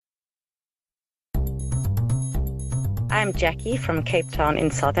I'm Jackie from Cape Town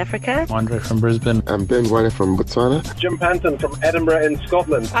in South Africa. Andre from Brisbane. I'm Ben White from Botswana. Jim Panton from Edinburgh in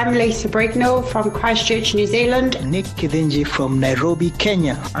Scotland. I'm Lisa Brignall from Christchurch, New Zealand. Nick Kidinji from Nairobi,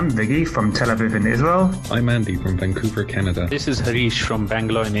 Kenya. I'm Viggy from Tel Aviv in Israel. I'm Andy from Vancouver, Canada. This is Harish from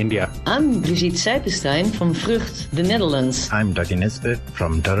Bangalore in India. I'm Brigitte Seipenstein from Vrucht, the Netherlands. I'm Dougie Nisbet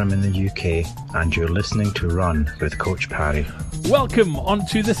from Durham in the UK, and you're listening to Run with Coach Parry. Welcome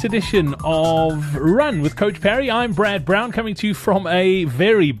onto this edition of Run with Coach Parry. I'm Brad Brown, coming to you from a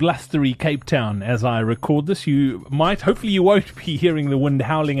very blustery Cape Town as I record this. Hopefully you won't be hearing the wind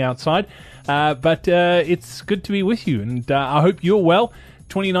howling outside, but it's good to be with you, and I hope you're well.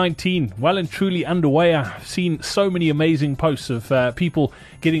 2019 well and truly underway. I've seen so many amazing posts of people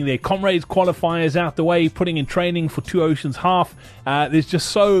getting their Comrades qualifiers out the way, putting in training for Two Oceans Half. There's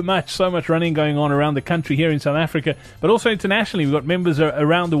just so much running going on around the country here in South Africa, but also internationally. We've got members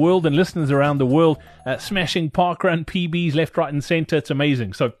around the world and listeners around the world smashing parkrun PBs left, right and centre. It's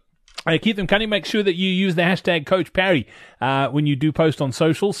amazing. So keep them coming. Make sure that you use the hashtag Coach Parry when you do post on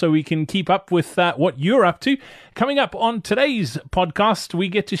social, so we can keep up with what you're up to. Coming up on today's podcast, we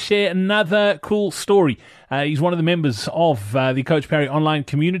get to share another cool story. He's one of the members of the Coach Parry online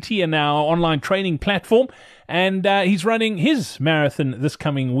community and our online training platform. And he's running his marathon this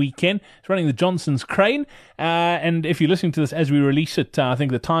coming weekend. He's running the Johnson's Crane. And if you're listening to this as we release it, I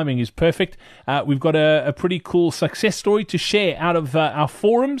think the timing is perfect. We've got a pretty cool success story to share out of our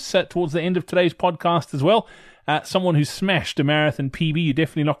forums towards the end of today's podcast as well. Someone who smashed a marathon PB. You're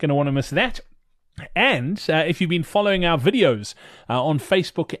definitely not going to want to miss that. And if you've been following our videos on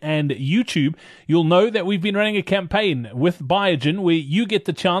Facebook and YouTube, you'll know that we've been running a campaign with Biogen where you get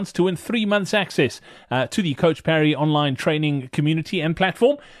the chance to win 3 months access to the Coach Parry online training community and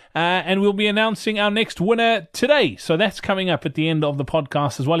platform. And we'll be announcing our next winner today. So that's coming up at the end of the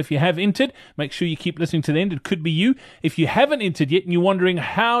podcast as well. If you have entered, make sure you keep listening to the end. It could be you. If you haven't entered yet and you're wondering,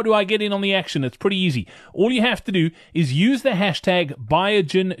 how do I get in on the action? It's pretty easy. All you have to do is use the hashtag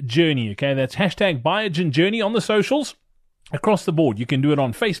BiogenJourney. Okay, that's hashtag BiogenJourney on the socials. Across the board. You can do it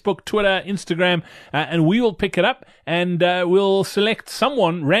on Facebook, Twitter, Instagram, and we will pick it up and we'll select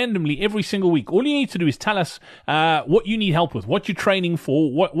someone randomly every single week. All you need to do is tell us what you need help with, what you're training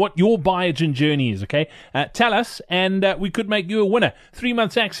for, what your Biogen journey is, okay? Tell us, and we could make you a winner. 3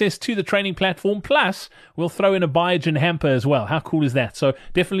 months access to the training platform, plus we'll throw in a Biogen hamper as well. How cool is that? So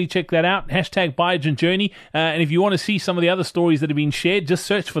definitely check that out. Hashtag Biogen Journey. And if you want to see some of the other stories that have been shared, just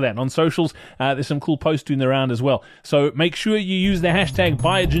search for that on socials. There's some cool posts doing the round as well. So make sure you use the hashtag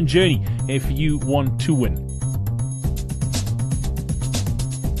BiogenJourney if you want to win.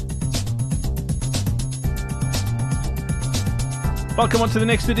 Welcome on to the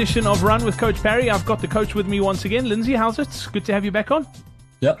next edition of Run with Coach Parry. I've got the coach with me once again. Lindsay, how's it? Good to have you back on.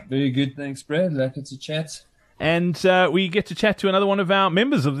 Yeah, very good. Thanks, Brad. Like it's a chat. And we get to chat to another one of our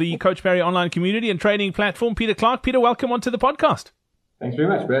members of the Coach Parry online community and training platform, Peter Clark. Peter, welcome onto the podcast. Thanks very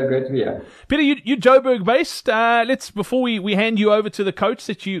much, Brad. Great to be here. Peter, you're Joburg based. Before we hand you over to the coach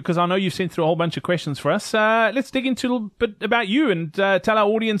because I know you've sent through a whole bunch of questions for us, let's dig into a little bit about you and tell our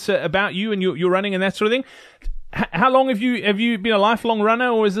audience about you and your running and that sort of thing. How long have you been a lifelong runner,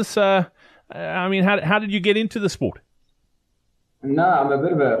 or is this, how did you get into the sport? No, I'm a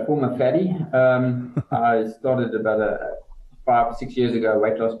bit of a former fatty. I started about 5 or 6 years ago, a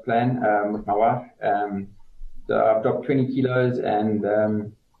weight loss plan with my wife. So I've dropped 20 kilos and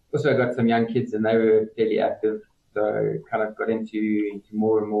also got some young kids and they were fairly active. So kind of got into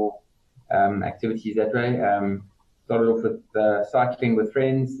more and more activities that way. Started off with cycling with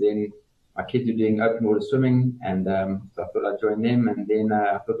friends. Then my kids were doing open water swimming and so I thought I'd join them. And then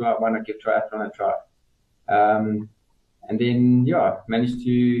I thought, well, why not give triathlon a try? And then, managed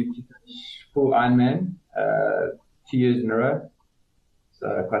to finish full Ironman 2 years in a row.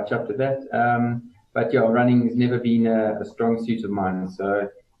 So quite chuffed with that. But running has never been a strong suit of mine. So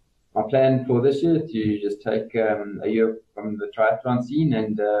my plan for this year is to just take a year from the triathlon scene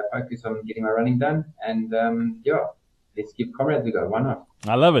and focus on getting my running done. And let's give Comrades a go. Why not?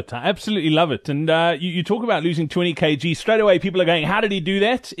 I love it. I absolutely love it. And you talk about losing 20 kg. Straight away, people are going, how did he do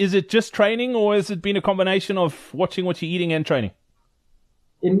that? Is it just training, or has it been a combination of watching what you're eating and training?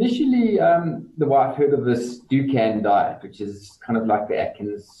 Initially, the wife heard of this Dukan diet, which is kind of like the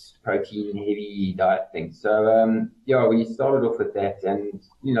Atkins protein heavy diet thing. So, we started off with that and,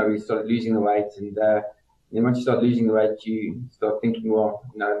 we started losing the weight. And then once you start losing the weight, you start thinking, well,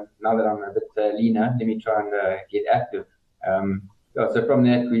 now that I'm a bit leaner, let me try and get active. So from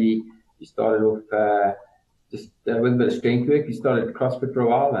that, we started off just with a bit of strength work. We started CrossFit for a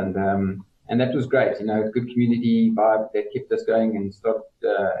while and that was great. Good community vibe that kept us going and started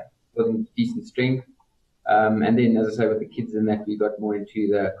building decent strength. And then, as I say, with the kids and that, we got more into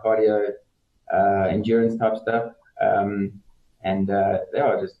the cardio, endurance type stuff. I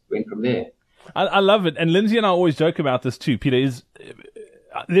just went from there. I love it. And Lindsay and I always joke about this too, Peter, is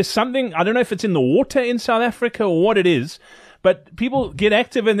there's something, I don't know if it's in the water in South Africa or what it is, but people get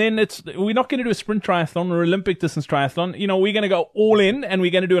active and then we're not going to do a sprint triathlon or Olympic distance triathlon. You know, we're going to go all in and we're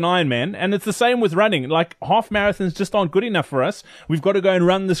going to do an Ironman. And it's the same with running. Like half marathons just aren't good enough for us. We've got to go and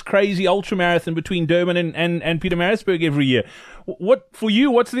run this crazy ultra marathon between Durban and Pietermaritzburg every year. For you,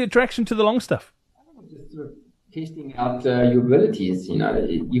 what's the attraction to the long stuff? Just sort of testing out your abilities. You know,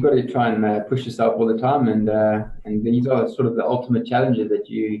 you got to try and push yourself all the time. And these are sort of the ultimate challenges that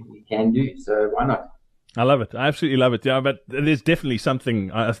you can do. So why not? I love it. I absolutely love it. Yeah, but there's definitely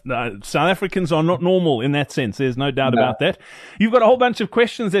something. South Africans are not normal in that sense. There's no doubt about that. You've got a whole bunch of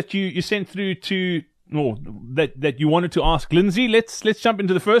questions that you sent through to, or that you wanted to ask Lindsay. Let's jump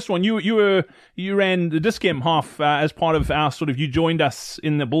into the first one. You ran the Discem half as part of our you joined us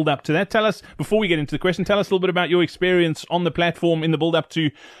in the build up to that. Tell us, before we get into the question, tell us a little bit about your experience on the platform in the build up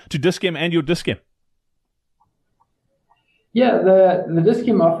to Discem and your Discem. Yeah, the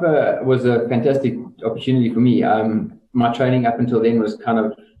Discem offer was a fantastic opportunity for me. My training up until then was kind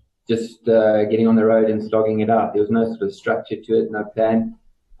of just getting on the road and slogging it out. There was no sort of structure to it, no plan.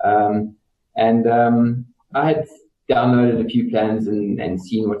 I had downloaded a few plans and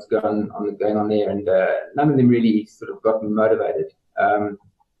seen what's going on there, and none of them really sort of got me motivated.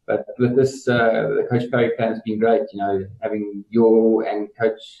 But with this, the Coach Perry plan has been great. You know, having your and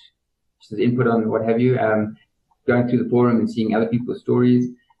Coach's input on what have you. Going through the forum and seeing other people's stories,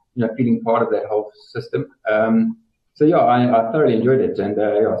 you know, feeling part of that whole system. I thoroughly enjoyed it, and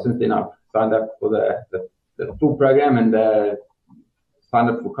since then I've signed up for the full program and signed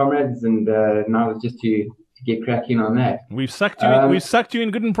up for Comrades, and now it's just to get cracking on that. We've sucked you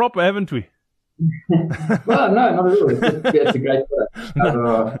in good and proper, haven't we? Well, no, not at all. It's a great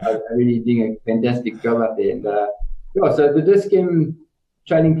product. I'm really doing a fantastic job out there, and so the Discem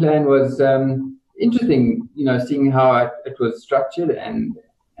training plan was interesting, you know, seeing how it was structured, and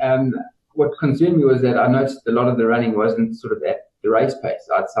what concerned me was that I noticed a lot of the running wasn't sort of at the race pace.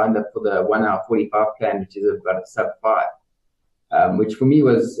 I'd signed up for the 1 hour 45 plan, which is about a sub 5, which for me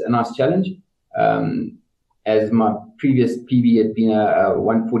was a nice challenge, as my previous PB had been a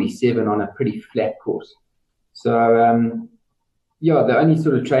 147 on a pretty flat course. So the only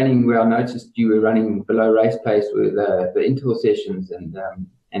sort of training where I noticed you were running below race pace were the interval sessions, and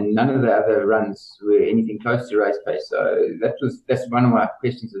none of the other runs were anything close to race pace. So that's one of my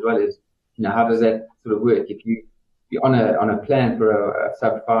questions as well, is, you know, how does that sort of work? If you're on a plan for a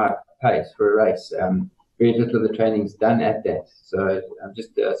sub 5 pace for a race, very little of the training's done at that. So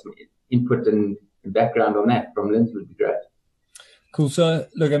just some input and background on that from Lindsay would be great. Cool. So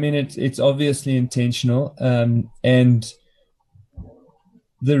look, I mean, it's obviously intentional, and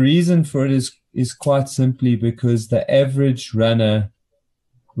the reason for it is quite simply because the average runner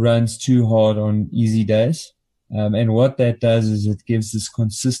runs too hard on easy days. And what that does is it gives this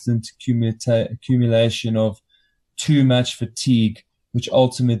consistent accumulation of too much fatigue, which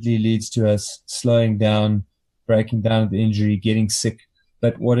ultimately leads to us slowing down, breaking down with injury, getting sick.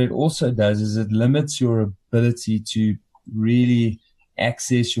 But what it also does is it limits your ability to really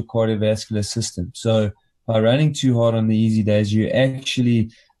access your cardiovascular system. So by running too hard on the easy days, you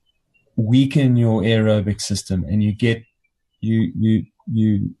actually weaken your aerobic system, and you get you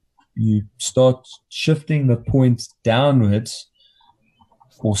start shifting the point downwards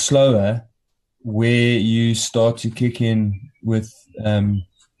or slower, where you start to kick in with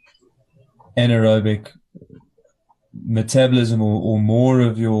anaerobic metabolism, or more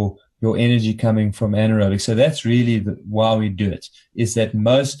of your energy coming from anaerobic. So that's really why we do it, is that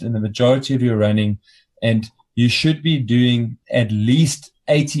most and the majority of your running, and you should be doing at least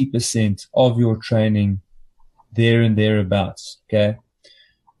 80% of your training there and thereabouts. Okay.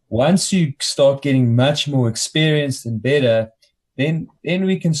 Once you start getting much more experienced and better, then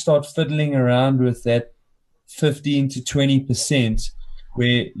we can start fiddling around with that 15 to 20%,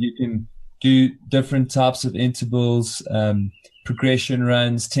 where you can do different types of intervals, progression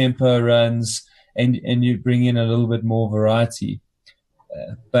runs, tempo runs, and you bring in a little bit more variety.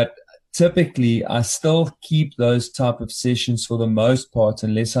 But typically, I still keep those type of sessions for the most part,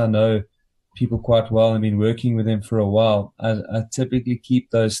 unless I know people quite well and been working with them for a while. I typically keep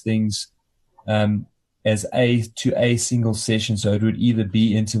those things as a single session. So it would either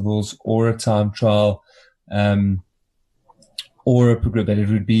be intervals or a time trial, or a program, but it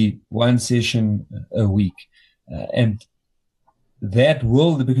would be one session a week. And that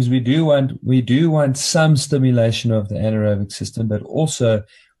will, because we do want some stimulation of the anaerobic system, but also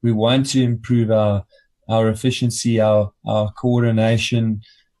we want to improve our our efficiency, our coordination,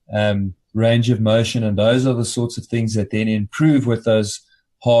 range of motion, and those are the sorts of things that then improve with those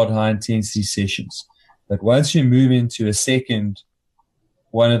hard, high-intensity sessions. But once you move into a second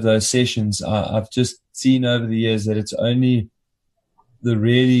one of those sessions, I've just seen over the years that it's only the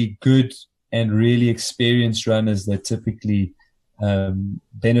really good and really experienced runners that typically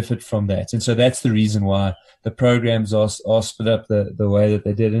benefit from that. And so that's the reason why the programs are split up the way that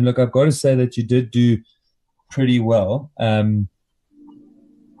they did. And look, I've got to say that you did do pretty well.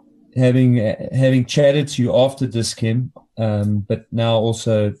 Having chatted to you after Dis-Chem, but now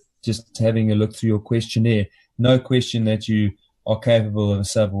also just having a look through your questionnaire, no question that you are capable of a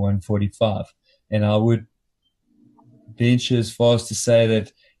sub 145. And I would venture as far as to say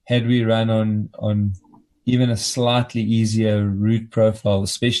that had we run on even a slightly easier route profile,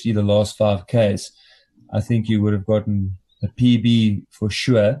 especially the last 5Ks, I think you would have gotten a PB for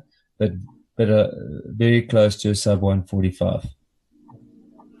sure, but very close to a sub 145.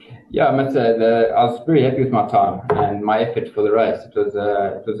 Yeah, I must say I was very happy with my time and my effort for the race. It was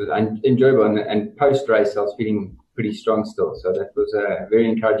enjoyable, and post race I was feeling pretty strong still, so that was very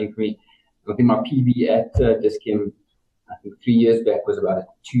encouraging for me. I think my PB at Dis-Chem, I think 3 years back, was about a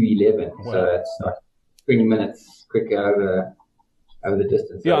 2:11, wow. So it's like 20 minutes quicker over the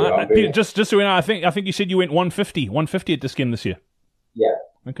distance. Yeah, so just so we know, I think you said you went 150 at Dis-Chem this year. Yeah.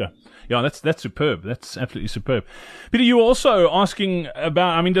 Okay. Yeah, that's superb. That's absolutely superb. Peter, you were also asking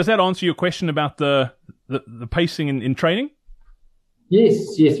about, I mean, does that answer your question about the pacing in training?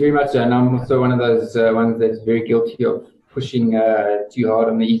 Yes, very much so. And I'm also one of those ones that's very guilty of pushing too hard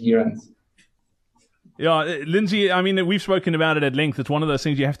on the easy runs. Yeah, Lindsay, I mean, we've spoken about it at length. It's one of those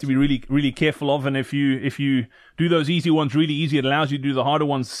things you have to be really, really careful of. And if you do those easy ones really easy, it allows you to do the harder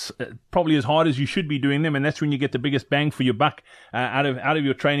ones probably as hard as you should be doing them. And that's when you get the biggest bang for your buck out of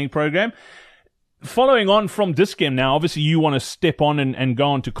your training program. Following on from Dis-Chem now, obviously you want to step on and go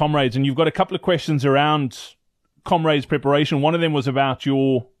on to Comrades. And you've got a couple of questions around Comrades preparation. One of them was about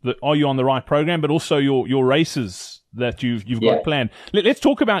are you on the right program, but also your races that you've got planned. Let's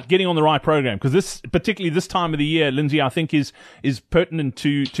talk about getting on the right program, because particularly this time of the year, Lindsay, I think is pertinent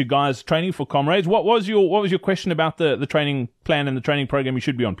to guys training for Comrades. What was your question about the training plan and the training program you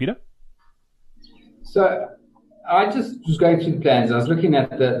should be on, Peter? So I just was going through the plans. I was looking at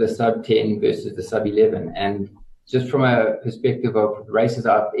the sub 10 versus the sub 11, and just from a perspective of races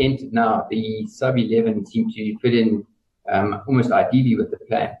I've entered now, the sub 11 seem to fit in almost ideally with the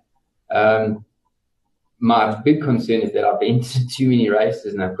plan. My big concern is that I've entered too many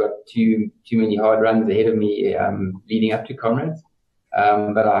races and I've got too many hard runs ahead of me leading up to Comrades.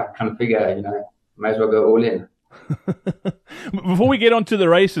 But I kind of figure, might as well go all in. Before we get on to the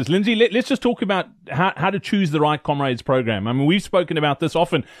races, Lindsay, let's just talk about how to choose the right Comrades program. I mean, we've spoken about this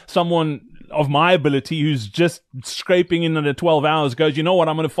often. Someone of my ability who's just scraping in under 12 hours goes, you know what,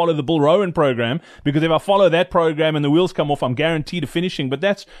 I'm going to follow the Bill Rowan program, because if I follow that program and the wheels come off, I'm guaranteed a finishing. But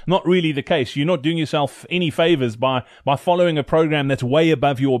that's not really the case. You're not doing yourself any favors by following a program that's way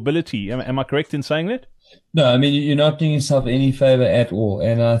above your ability. Am I correct in saying that? No, I mean, you're not doing yourself any favor at all.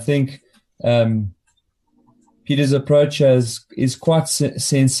 And I think Peter's approach is quite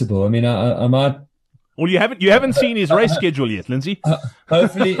sensible. I mean, I might. Well, you haven't seen his race schedule yet, Lindsay.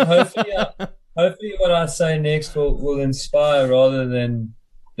 Hopefully, what I say next will inspire rather than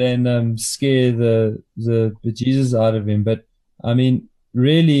scare the bejesus out of him. But I mean,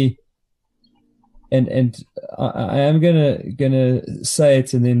 really, and I am gonna say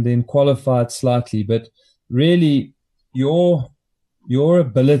it and then qualify it slightly. But really, your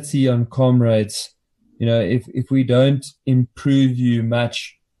ability on Comrades, if we don't improve you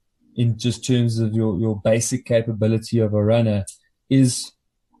much in just terms of your basic capability of a runner, is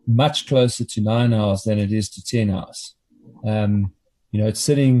much closer to 9 hours than it is to 10 hours. It's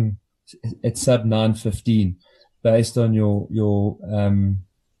sitting at sub 9:15 based on your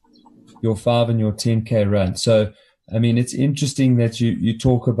 5 and your 10K run. So, I mean, it's interesting that you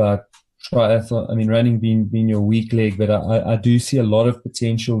talk about triathlon. I mean, running being your weak leg, but I do see a lot of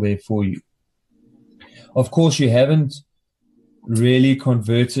potential there for you. Of course, you haven't really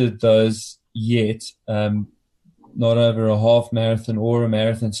converted those yet, not over a half marathon or a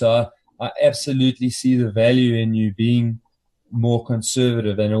marathon. So I absolutely see the value in you being more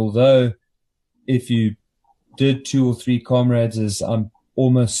conservative. And although if you did 2 or 3 Comrades, I'm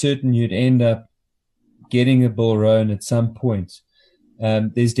almost certain you'd end up getting a Bill Rowan at some point.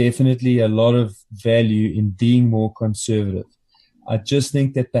 There's definitely a lot of value in being more conservative. I just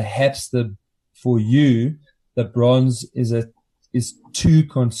think that perhaps for you, the bronze is too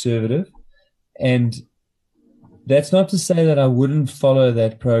conservative. And that's not to say that I wouldn't follow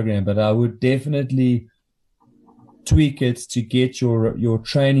that program, but I would definitely tweak it to get your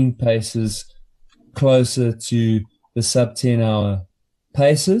training paces closer to the sub 10 hour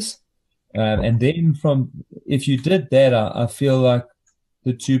paces. And then if you did that, I feel like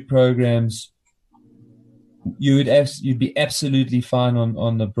the two programs, you'd be absolutely fine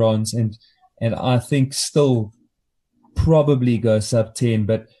on the bronze, and I think still probably go sub 10,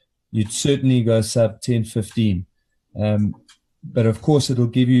 but you'd certainly go sub 10:15. But of course, it'll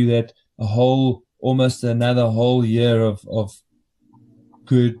give you that almost another whole year of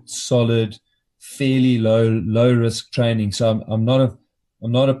good, solid, fairly low risk training. So I'm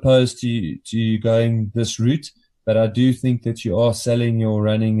not opposed to you going this route, but I do think that you are selling your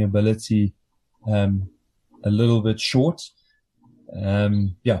running ability a little bit short. I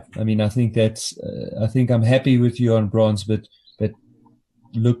mean, I think I'm happy with you on bronze, but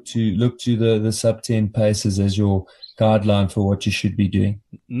look to the sub 10 paces as your guideline for what you should be doing.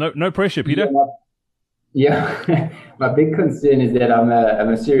 No pressure, Peter. Yeah, my big concern is that I'm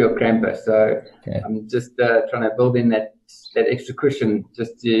a serial cramper, so okay. I'm just trying to build in that extra cushion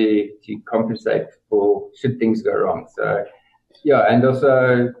just to compensate for should things go wrong. So yeah, and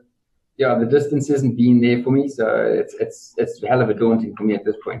also the distance isn't being there for me, so it's a hell of a daunting for me at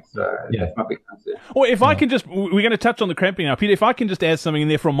this point. So that's my big concern. Or if I can just, we're going to touch on the cramping now, Peter. If I can just add something in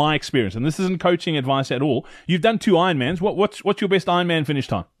there from my experience, and this isn't coaching advice at all. You've done 2 Ironmans. What's your best Ironman finish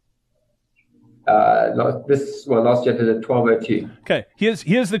time? Last year I did a 12:02. Okay,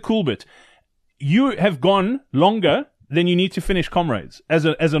 here's the cool bit. You have gone longer than you need to finish Comrades as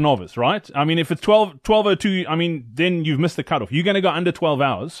a novice, right? I mean, if it's 12:02, I mean, then you've missed the cutoff. You're going to go under 12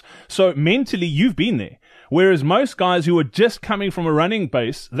 hours. So mentally, you've been there. Whereas most guys who are just coming from a running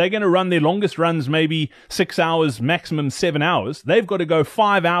base, they're going to run their longest runs maybe 6 hours, maximum 7 hours. They've got to go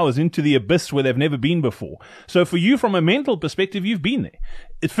 5 hours into the abyss where they've never been before. So for you, from a mental perspective, you've been there.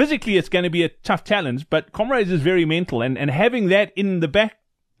 Physically, it's going to be a tough challenge, but Comrades is very mental. And having that in the back,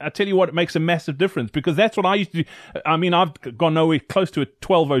 I tell you what, it makes a massive difference, because that's what I used to do. I mean, I've gone nowhere close to a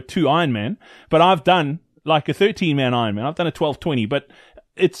 12:02 Ironman, but I've done like a 13-man Ironman. I've done a 12:20, but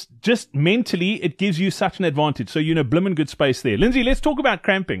it's just mentally, it gives you such an advantage. So, blimmin' good space there. Lindsay, let's talk about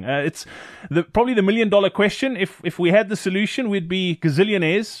cramping. It's probably the $1 million question. If we had the solution, we'd be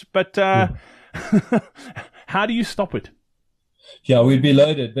gazillionaires, but how do you stop it? Yeah, we'd be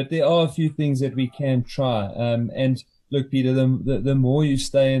loaded, but there are a few things that we can try. And look, Peter, the more you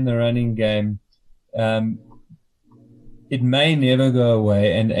stay in the running game, it may never go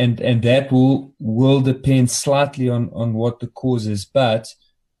away, and that will depend slightly on what the cause is. But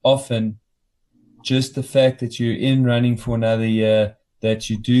often, just the fact that you're in running for another year, that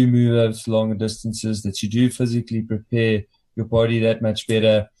you do move those longer distances, that you do physically prepare your body that much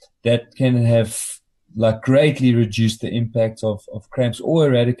better, that can have greatly reduce the impact of cramps or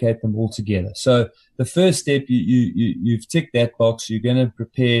eradicate them altogether. So the first step, you've ticked that box. You're going to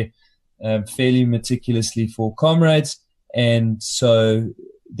prepare fairly meticulously for Comrades, and so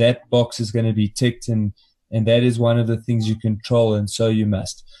that box is going to be ticked, and that is one of the things you control, and so you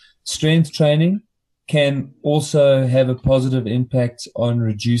must. Strength training can also have a positive impact on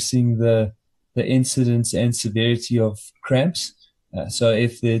reducing the incidence and severity of cramps. So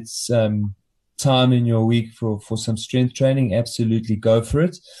if it's time in your week for some strength training, absolutely go for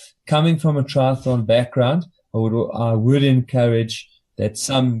it. Coming from a triathlon background, I would encourage that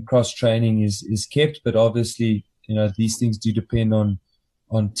some cross training is kept, but obviously, these things do depend on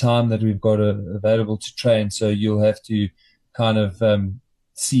time that we've got available to train. So you'll have to kind of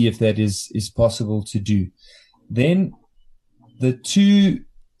see if that is possible to do. Then the two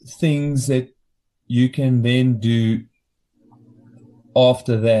things that you can then do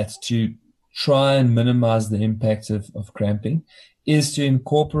after that to try and minimize the impact of cramping is to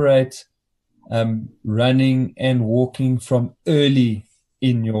incorporate running and walking from early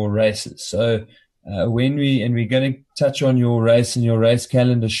in your races. So we're going to touch on your race and your race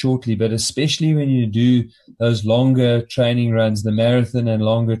calendar shortly, but especially when you do those longer training runs, the marathon and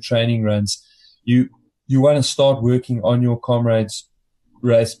longer training runs, you want to start working on your Comrades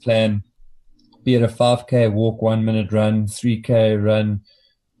race plan, be it a 5K walk, 1 minute run, 3K run,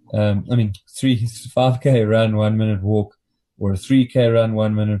 5K run, 1 minute walk, or a 3K run,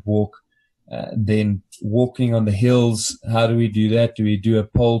 1 minute walk. Then walking on the hills, how do we do that? Do we do a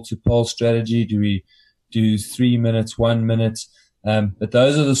pole to pole strategy? Do we do 3 minutes, 1 minute? But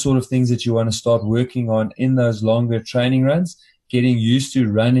those are the sort of things that you want to start working on in those longer training runs, getting used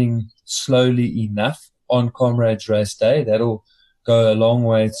to running slowly enough on Comrades race day. That'll go a long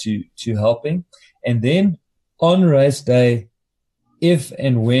way to helping. And then on race day, if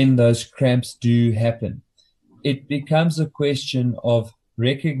and when those cramps do happen, it becomes a question of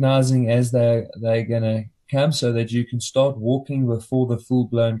recognizing as they're going to come so that you can start walking before the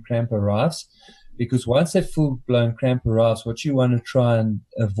full-blown cramp arrives. Because once that full-blown cramp arrives, what you want to try and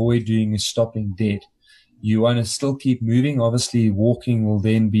avoid doing is stopping dead. You want to still keep moving. Obviously, walking will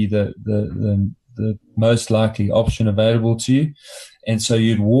then be the most likely option available to you. And so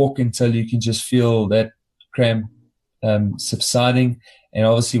you'd walk until you can just feel that cramp subsiding. And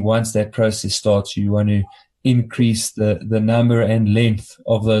obviously, once that process starts, you want to increase the number and length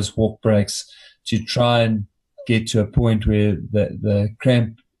of those walk breaks to try and get to a point where the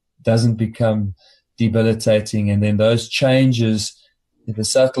cramp doesn't become debilitating. And then those changes, the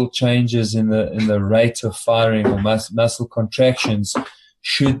subtle changes in the rate of firing or muscle contractions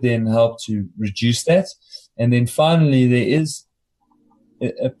should then help to reduce that. And then finally, there is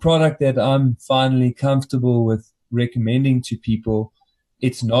a product that I'm finally comfortable with recommending to people.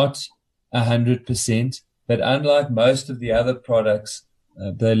 It's not 100%, but unlike most of the other products,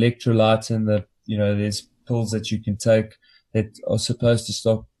 the electrolytes and there's pills that you can take that are supposed to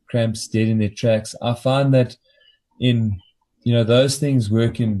stop cramps dead in their tracks. I find that those things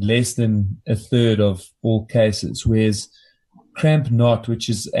work in less than a third of all cases, whereas Cramp Not, which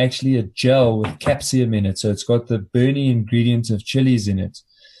is actually a gel with capsium in it, so it's got the burning ingredient of chilies in it,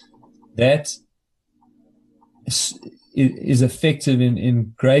 that is effective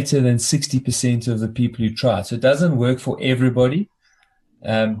in greater than 60% of the people who try it. So it doesn't work for everybody,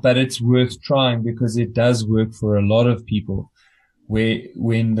 but it's worth trying because it does work for a lot of people.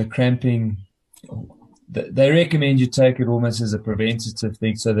 When the cramping, they recommend you take it almost as a preventative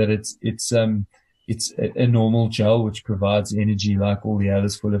thing, so that it's a normal gel which provides energy like all the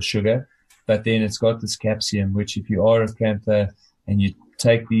others, full of sugar, but then it's got this capsium, which if you are a cramper and you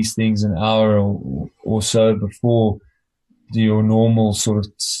take these things an hour or so before your normal sort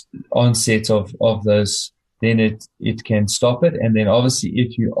of onset of those, then it can stop it. And then obviously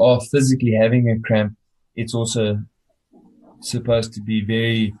if you are physically having a cramp, it's also supposed to be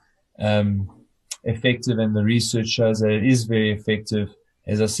very effective, and the research shows that it is very effective.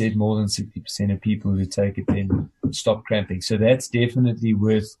 As I said, more than 60% of people who take it then stop cramping. So that's definitely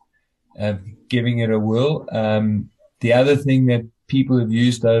worth giving it a whirl. The other thing that people have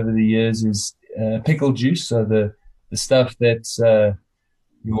used over the years is pickle juice. So the stuff that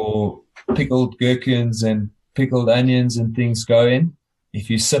your pickled gherkins and pickled onions and things go in. If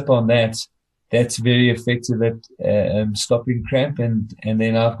you sip on that, that's very effective at stopping cramp. And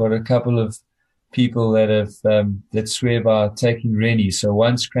then I've got a couple of people that have that swear by taking Rennies. So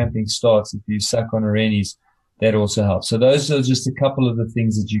once cramping starts, if you suck on a Rennies, that also helps. So those are just a couple of the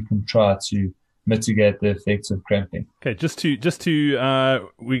things that you can try to mitigate the effects of cramping. Okay,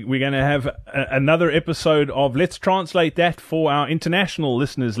 we're going to have another episode of Let's Translate that for our international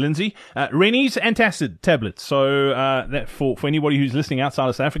listeners, Lindsay. Rennies antacid tablets. So that for anybody who's listening outside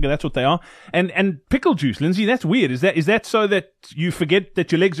of South Africa, that's what they are. And pickle juice, Lindsay, that's weird. Is that so that you forget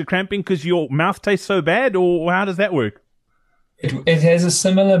that your legs are cramping because your mouth tastes so bad, or how does that work? It has a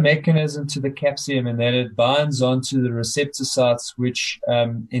similar mechanism to the capsium in that it binds onto the receptor sites, which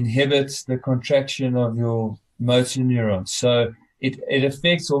inhibits the contraction of your motor neurons. So it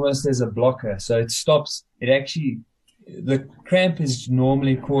affects almost as a blocker. So it stops. The cramp is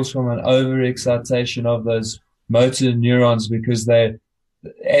normally caused from an overexcitation of those motor neurons, because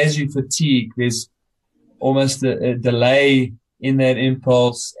as you fatigue, there's almost a delay in that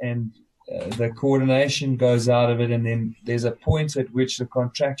impulse, and the coordination goes out of it, and then there's a point at which the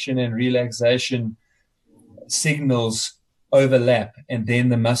contraction and relaxation signals overlap, and then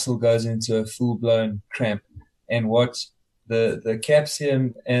the muscle goes into a full-blown cramp. And what the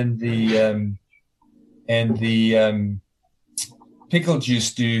capsium and the pickle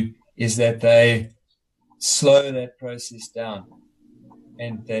juice do is that they slow that process down,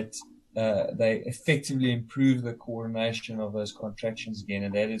 and that they effectively improve the coordination of those contractions again,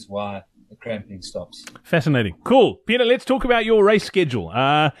 and that is why the cramping stops. Fascinating. Cool. Peter, let's talk about your race schedule.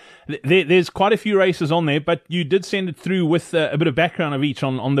 There's quite a few races on there, but you did send it through with a bit of background of each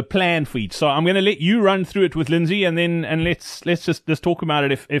on the plan for each. So I'm going to let you run through it with Lindsay, and let's just talk about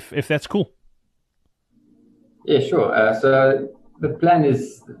it if that's cool. Yeah, sure. So the plan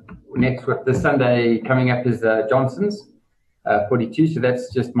is the Sunday coming up is Johnson's 42. So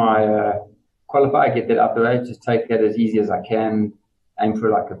that's just my qualifier. Get that out the way. Just take that as easy as I can. Aim for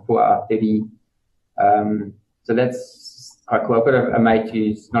like a 4-hour 30. So that's quite cool. I've got a mate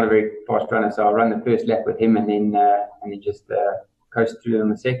who's not a very fast runner, so I'll run the first lap with him and then just coast through on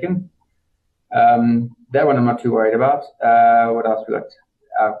the second. That one I'm not too worried about. What else we got?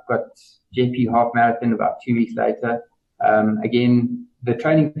 I've got JP half marathon about 2 weeks later. Again, the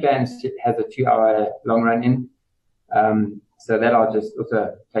training plan has a 2-hour long run in. So that I'll just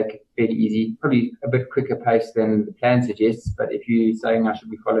also take it fairly easy, probably a bit quicker pace than the plan suggests. But if you're saying I should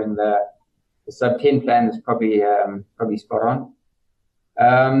be following the sub 10 plan, is probably spot on.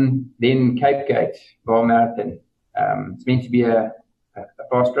 Then Cape Gate Bar Marathon. It's meant to be a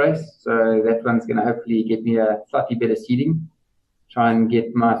fast race, so that one's going to hopefully get me a slightly better seeding. Try and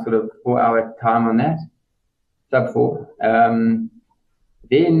get my sort of 4-hour time on that, sub 4.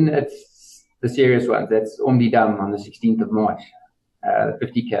 Then it's the serious ones. That's Dam on the 16th of March, the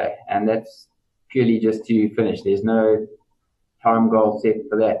 50k, and that's purely just to finish. There's no time goal set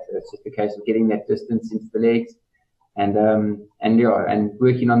for that. It's just a case of getting that distance into the legs, and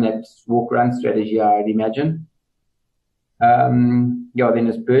working on that walk-run strategy, I'd imagine. Then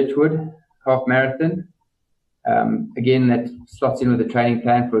there's Birchwood half marathon. Again, that slots in with the training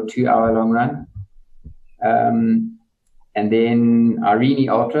plan for a 2-hour long run. And then Irene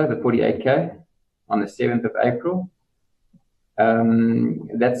Ultra, the 48k, on the 7th of April.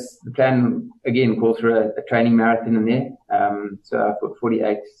 That's the plan. Again, calls for a training marathon in there. So I thought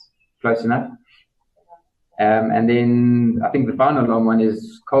 48 close enough. And then I think the final long one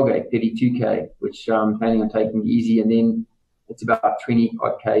is Colgate, 32k, which I'm planning on taking easy. And then it's about 20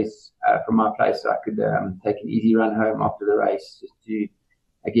 odd Ks from my place, so I could take an easy run home after the race, just to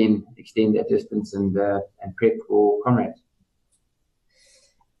again extend that distance and prep for Comrades.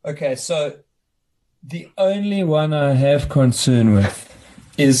 Okay, so the only one I have concern with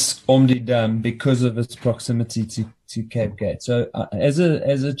is Dam because of its proximity to Cape Gate. So as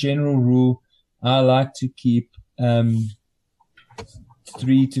a general rule, I like to keep 3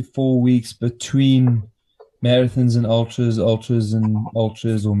 to 4 weeks between marathons and ultras and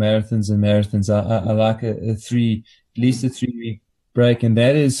ultras, or marathons and marathons. I like at least a 3-week break, and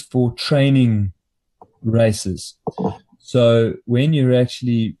that is for training races. So when you're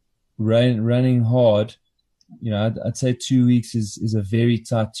actually running hard, I'd say 2 weeks is a very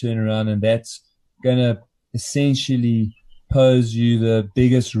tight turnaround, and that's going to essentially pose you the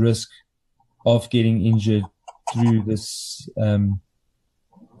biggest risk of getting injured through this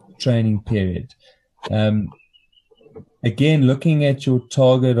training period. Again, looking at your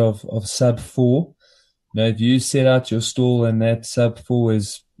target of sub 4, if you set out your stall and that sub 4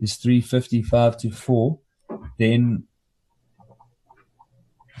 is 3:55 to 4, then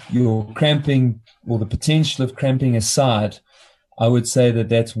your cramping, or the potential of cramping aside, I would say that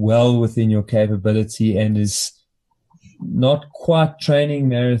that's well within your capability and is not quite training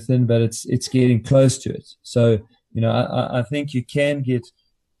marathon, but it's getting close to it. So, I think you can get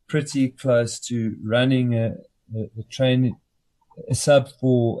pretty close to running a sub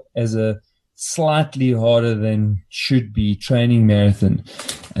 4 as a slightly harder than should be training marathon.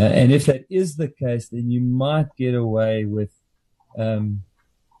 And if that is the case, then you might get away with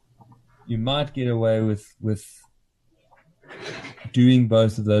doing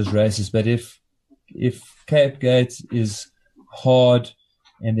both of those races. But if Cape Gate is hard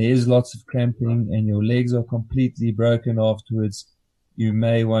and there is lots of cramping and your legs are completely broken afterwards, you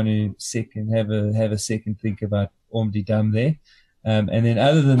may want to have a second think about Dam there. And then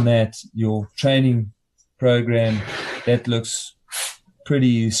other than that, your training program, that looks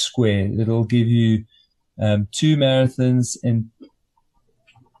pretty square. It'll give you 2 marathons and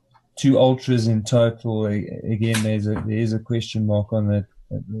 2 ultras in total. Again, there is a question mark on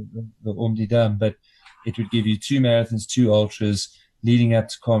the Dam, but it would give you 2 marathons, 2 ultras leading up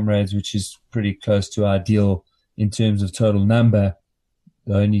to Comrades, which is pretty close to ideal in terms of total number.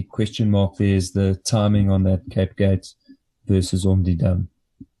 The only question mark there is the timing on that Cape Gate versus Dam.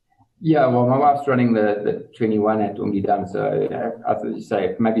 Yeah, well, my wife's running the 21 at Dam, so as you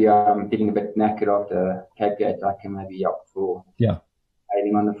say, maybe I'm getting a bit knackered after Cape Gate. I can maybe opt for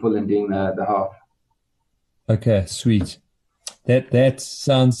aiming on the full and doing the half. Okay, sweet. That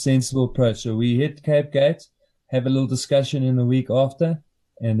sounds sensible approach. So we hit Cape Gate, have a little discussion in the week after,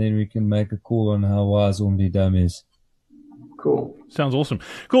 and then we can make a call on how wise Dam is. Cool. Sounds awesome.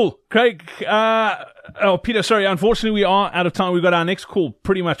 Cool. Craig, Peter, sorry, unfortunately we are out of time. We've got our next call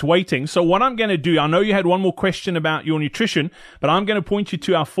pretty much waiting. So what I'm going to do, I know you had one more question about your nutrition, but I'm going to point you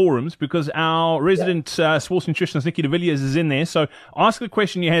to our forums because our resident sports nutritionist, Nikki de Villiers, is in there. So ask the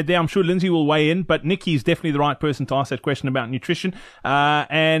question you had there. I'm sure Lindsay will weigh in, but Nikki is definitely the right person to ask that question about nutrition. She'll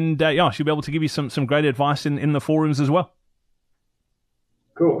be able to give you some great advice in the forums as well.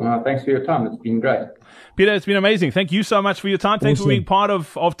 Cool. Thanks for your time. It's been great. Peter, it's been amazing. Thank you so much for your time. Thanks for being part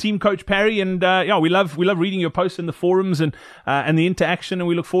of Team Coach Parry. And we love reading your posts in the forums and the interaction. And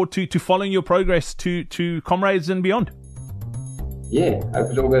we look forward to following your progress to Comrades and beyond. Yeah,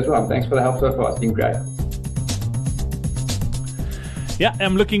 hope it all goes well. Thanks for the help so far. It's been great. Yeah,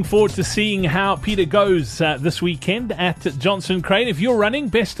 I'm looking forward to seeing how Peter goes this weekend at Johnson Crane. If you're running,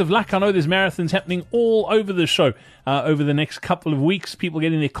 best of luck. I know there's marathons happening all over the show over the next couple of weeks. People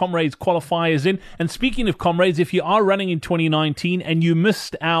getting their Comrades qualifiers in. And speaking of Comrades, if you are running in 2019 and you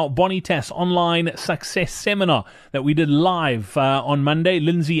missed our Bonitas online success seminar that we did live on Monday,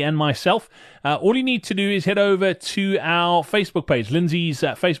 Lindsay and myself, all you need to do is head over to our Facebook page, Lindsay's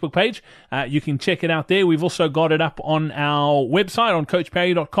Facebook page. You can check it out there. We've also got it up on our website on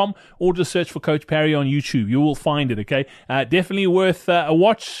coachparry.com, or just search for Coach Parry on YouTube. You will find it, okay? Definitely worth a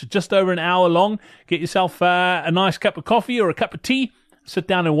watch, just over an hour long. Get yourself a nice cup of coffee or a cup of tea. Sit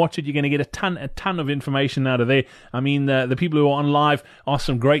down and watch it. You're going to get a ton of information out of there. I mean, the people who are on live ask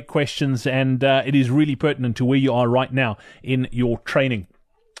some great questions, and it is really pertinent to where you are right now in your training.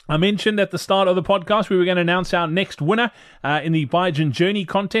 I mentioned at the start of the podcast we were going to announce our next winner in the Biogen Journey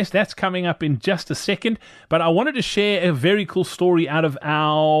contest. That's coming up in just a second. But I wanted to share a very cool story out of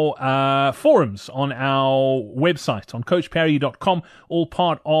our forums on our website, on coachparry.com, all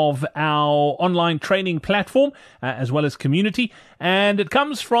part of our online training platform, as well as community. And it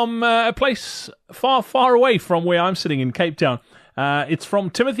comes from a place far, far away from where I'm sitting in Cape Town. It's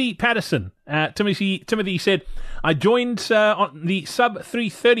from Timothy Patterson. Timothy said, I joined on the sub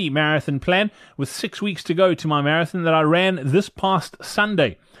 330 marathon plan with 6 weeks to go to my marathon that I ran this past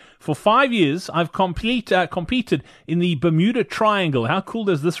Sunday. For 5 years, I've competed in the Bermuda Triangle. How cool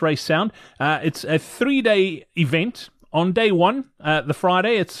does this race sound? It's a 3-day event. On day one, the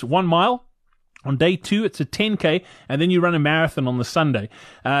Friday, it's 1 mile. On day 2, it's a 10K, and then you run a marathon on the Sunday.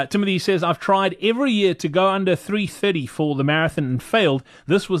 Timothy says, I've tried every year to go under 3:30 for the marathon and failed.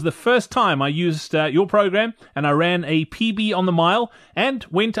 This was the first time I used your program, and I ran a PB on the mile and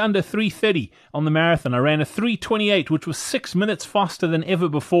went under 3:30 on the marathon. I ran a 3:28, which was 6 minutes faster than ever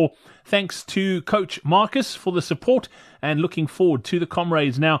before. Thanks to Coach Marcus for the support, and looking forward to the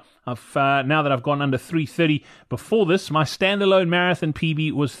Comrades now. Now that I've gone under 3:30 before this, my standalone marathon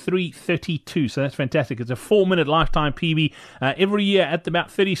PB was 3:32, so that's fantastic. It's a 4-minute lifetime PB. Every year at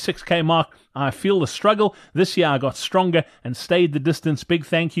about 36K mark, I feel the struggle. This year I got stronger and stayed the distance. Big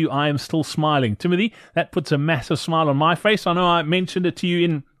thank you. I am still smiling. Timothy, that puts a massive smile on my face. I know I mentioned it to you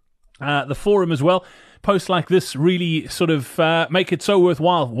in the forum as well. Posts like this really sort of make it so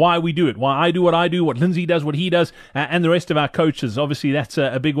worthwhile why we do it, why I do, what Lindsay does, what he does, and the rest of our coaches. Obviously, that's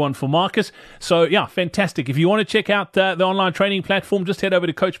a big one for Marcus. So, yeah, fantastic. If you want to check out the online training platform, just head over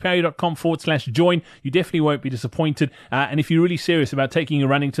to coachparry.com/join. You definitely won't be disappointed. And if you're really serious about taking your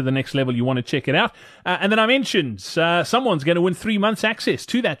running to the next level, you want to check it out. And then I mentioned someone's going to win 3 months access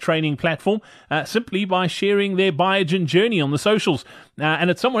to that training platform simply by sharing their Biogen journey on the socials.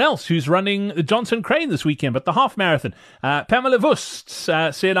 And it's someone else who's running the Johnson Crane this weekend, but the half marathon. Pamela Vust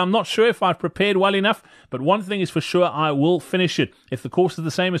said, I'm not sure if I've prepared well enough, but one thing is for sure, I will finish it. If the course is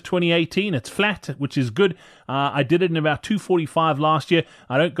the same as 2018, it's flat, which is good. I did it in about 2:45 last year.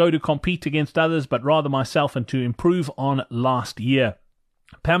 I don't go to compete against others, but rather myself and to improve on last year.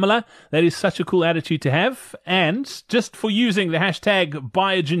 Pamela, that is such a cool attitude to have. And just for using the hashtag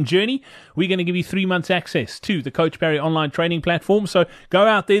Biogen Journey, we're going to give you 3 months access to the Coach Parry online training platform. So go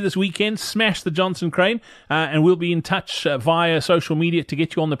out there this weekend, smash the Johnson Crane, and we'll be in touch via social media to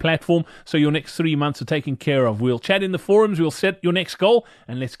get you on the platform so your next 3 months are taken care of. We'll chat in the forums, we'll set your next goal,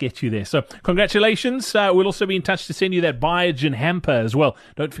 and let's get you there. So congratulations. We'll also be in touch to send you that Biogen hamper as well.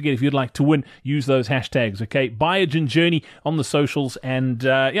 Don't forget, if you'd like to win, use those hashtags, okay? Biogen Journey on the socials, and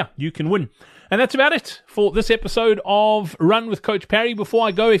you can win. And that's about it for this episode of Run with Coach Parry. Before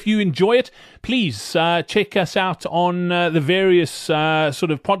I go, if you enjoy it, please check us out on the various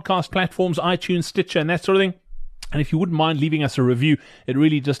sort of podcast platforms, iTunes, Stitcher, and that sort of thing. And if you wouldn't mind leaving us a review, it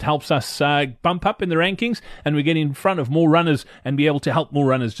really just helps us bump up in the rankings, and we get in front of more runners and be able to help more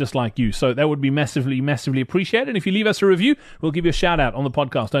runners just like you. So that would be massively, massively appreciated. And if you leave us a review, we'll give you a shout out on the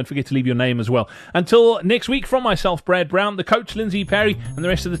podcast. Don't forget to leave your name as well. Until next week, from myself, Brad Brown, the coach, Lindsay Parry, and the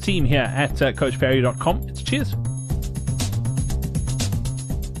rest of the team here at coachparry.com, it's cheers.